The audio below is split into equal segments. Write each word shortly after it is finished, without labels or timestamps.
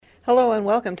Hello and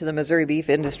welcome to the Missouri Beef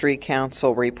Industry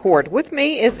Council Report. With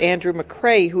me is Andrew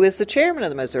McCrea, who is the chairman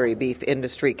of the Missouri Beef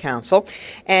Industry Council.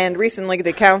 And recently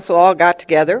the council all got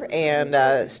together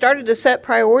and started to set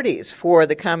priorities for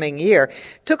the coming year.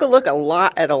 Took a look at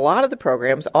a lot of the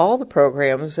programs, all the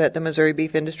programs that the Missouri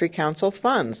Beef Industry Council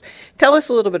funds. Tell us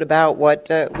a little bit about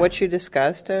what you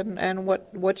discussed and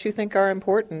what you think are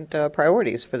important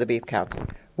priorities for the Beef Council.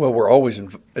 Well, we're always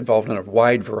involved in a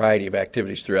wide variety of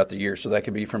activities throughout the year. So that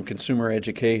could be from consumer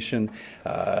education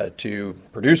to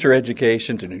producer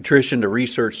education to nutrition to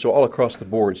research, so all across the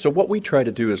board. So what we try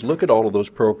to do is look at all of those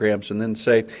programs and then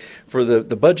say, for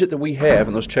the budget that we have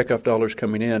and those checkoff dollars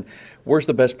coming in, where's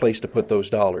the best place to put those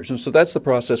dollars? And so that's the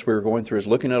process we were going through, is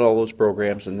looking at all those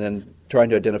programs and then trying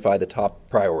to identify the top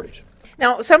priorities.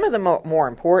 Now, some of the more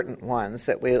important ones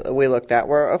that we looked at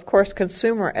were, of course,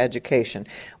 consumer education.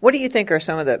 What do you think are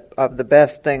some of the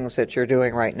best things that you're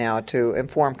doing right now to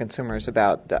inform consumers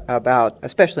about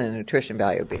especially the nutrition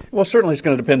value of beef? Well, certainly it's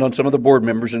going to depend on some of the board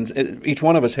members, and each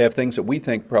one of us have things that we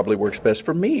think probably works best.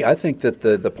 For me, I think that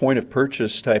the point of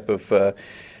purchase type of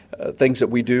things that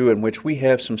we do, in which we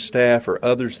have some staff or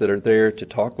others that are there to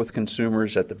talk with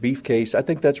consumers at the beef case, I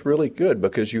think that's really good,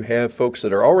 because you have folks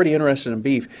that are already interested in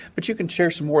beef, but you can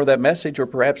share some more of that message, or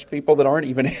perhaps people that aren't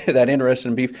even that interested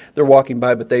in beef, they're walking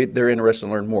by, but they're interested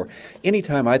in learning more.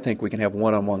 Anytime I think we can have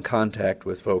one-on-one contact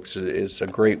with folks is a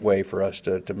great way for us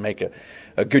to make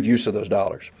a good use of those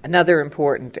dollars. Another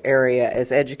important area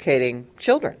is educating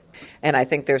children. And I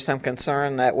think there's some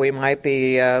concern that we might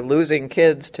be losing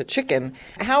kids to chicken.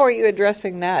 How are you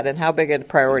addressing that, and how big a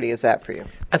priority is that for you?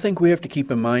 I think we have to keep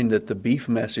in mind that the beef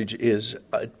message is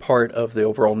a part of the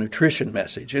overall nutrition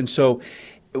message. And so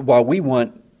while we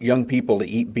want young people to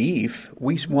eat beef,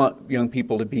 we want young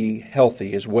people to be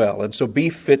healthy as well. And so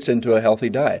beef fits into a healthy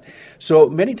diet. So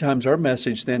many times our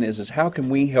message then is how can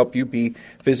we help you be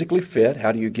physically fit?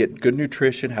 How do you get good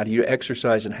nutrition? How do you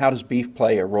exercise? And how does beef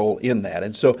play a role in that?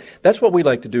 And so that's what we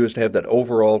like to do, is to have that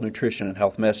overall nutrition and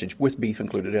health message with beef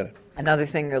included in it. Another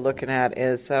thing you're looking at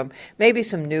is maybe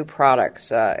some new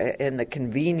products in the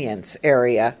convenience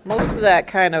area. Most of that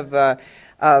kind of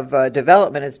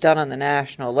development is done on the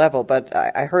national level, but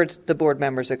I heard the board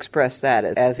members express that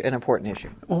as an important issue.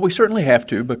 Well, we certainly have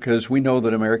to, because we know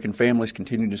that American families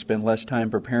continue to spend less time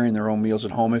preparing their own meals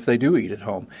at home if they do eat at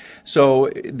home. So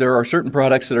there are certain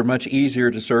products that are much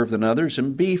easier to serve than others.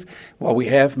 And beef, while we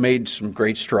have made some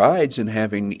great strides in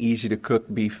having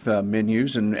easy-to-cook beef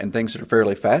menus and things that are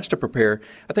fairly fast to prepare,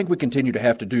 I think we continue to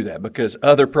have to do that, because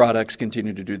other products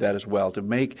continue to do that as well. To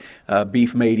make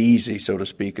beef made easy, so to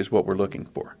speak, is what we're looking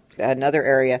for. Another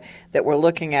area that we're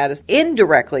looking at is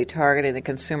indirectly targeting the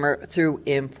consumer through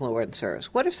influencers.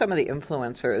 What are some of the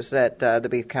influencers that the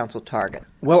Beef Council target?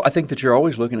 Well, I think that you're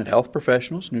always looking at health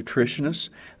professionals, nutritionists,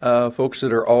 folks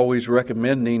that are always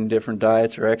recommending different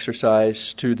diets or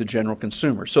exercise to the general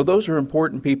consumer. So those are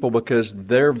important people, because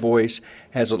their voice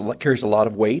carries a lot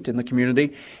of weight in the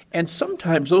community. And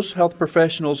sometimes those health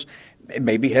professionals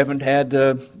maybe haven't had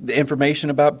the information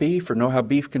about beef or know how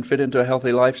beef can fit into a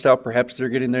healthy lifestyle. Perhaps they're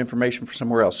getting their information from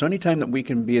somewhere else. So anytime that we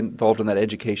can be involved in that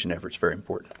education effort is very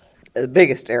important. The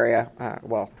biggest area,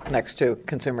 next to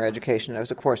consumer education, is,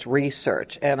 of course,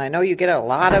 research. And I know you get a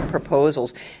lot of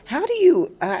proposals. How do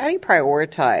you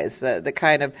prioritize the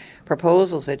kind of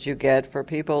proposals that you get for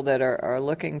people that are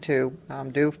looking to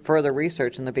do further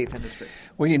research in the beef industry?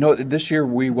 Well, this year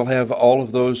we will have all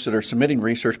of those that are submitting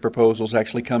research proposals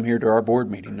actually come here to our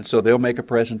board meeting. And so they'll make a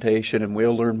presentation and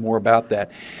we'll learn more about that.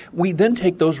 We then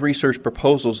take those research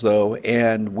proposals, though,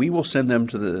 and we will send them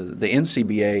to the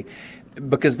NCBA,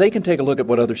 because they can take a look at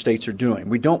what other states are doing.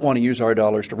 We don't want to use our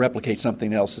dollars to replicate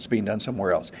something else that's being done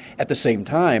somewhere else. At the same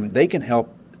time, they can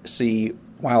help see,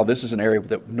 wow, this is an area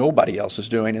that nobody else is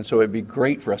doing, and so it'd be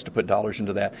great for us to put dollars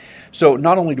into that. So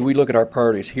not only do we look at our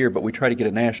priorities here, but we try to get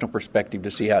a national perspective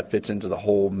to see how it fits into the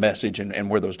whole message and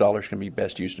where those dollars can be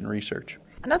best used in research.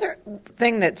 Another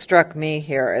thing that struck me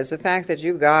here is the fact that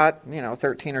you've got,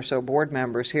 13 or so board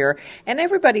members here, and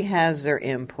everybody has their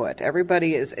input.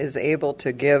 Everybody is able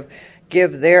to give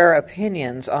their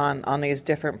opinions on these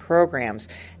different programs.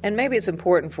 And maybe it's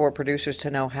important for producers to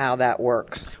know how that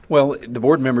works. Well, the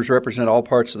board members represent all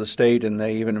parts of the state, and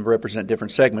they even represent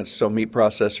different segments, so meat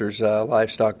processors,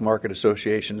 livestock market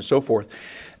association, and so forth.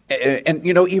 And,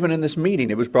 even in this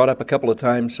meeting, it was brought up a couple of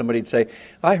times. Somebody'd say,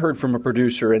 I heard from a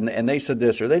producer, and they said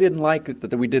this, or they didn't like it,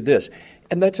 that we did this.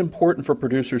 And that's important for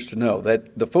producers to know,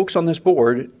 that the folks on this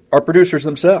board are producers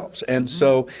themselves. And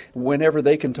so whenever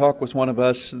they can talk with one of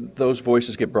us, those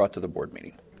voices get brought to the board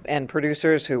meeting. and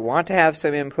producers who want to have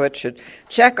some input should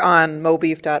check on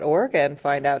mobeef.org and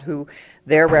find out who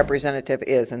their representative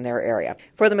is in their area.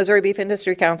 For the Missouri Beef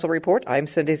Industry Council Report, I'm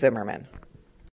Cindy Zimmerman.